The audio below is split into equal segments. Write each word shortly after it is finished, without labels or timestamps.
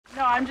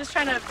I'm just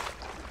trying to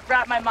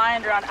wrap my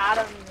mind around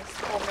Adam and this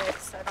whole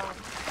mix.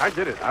 I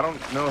get it. I don't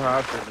know how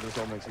I fit into this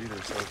whole mix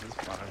either, so it's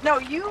just fine. No,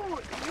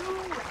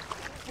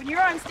 when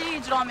you're on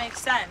stage, it all makes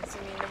sense. I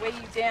mean, the way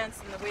you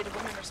dance and the way the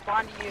women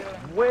respond to you.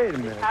 And wait a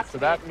minute. So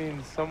that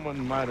means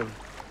someone might have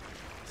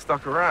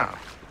stuck around.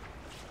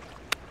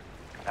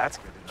 That's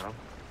good to know.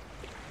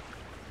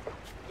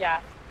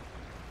 Yeah.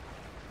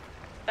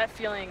 That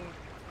feeling,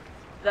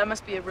 that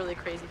must be a really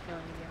crazy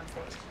feeling to be on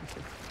stage.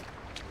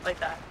 Like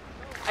that.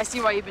 I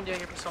see why you've been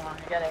doing it for so long.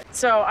 I get it.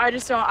 So I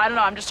don't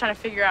know. I'm just trying to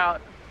figure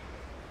out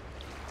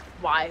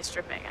why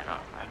stripping. I don't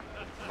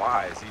know.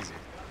 Why is easy.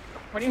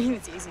 What do you mean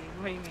it's easy?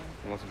 What do you mean?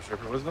 You want some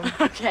stripper wisdom?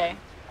 Okay.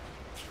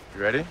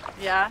 You ready?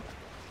 Yeah.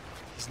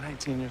 He's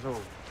 19 years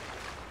old.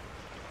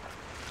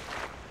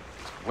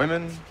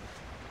 Women,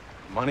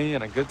 money,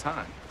 and a good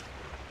time.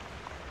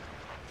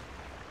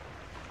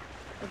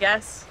 I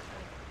guess.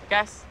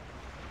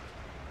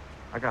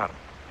 I got him.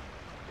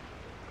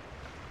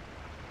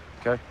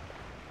 Okay?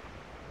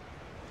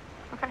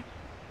 Okay.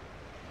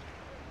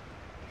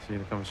 So you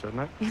gonna come to show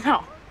tonight?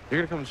 No.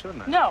 You're gonna come to show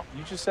tonight? No.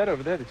 You just said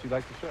over there that you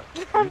like the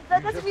show.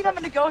 That doesn't mean I'm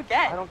gonna go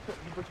again. I don't care.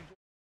 But you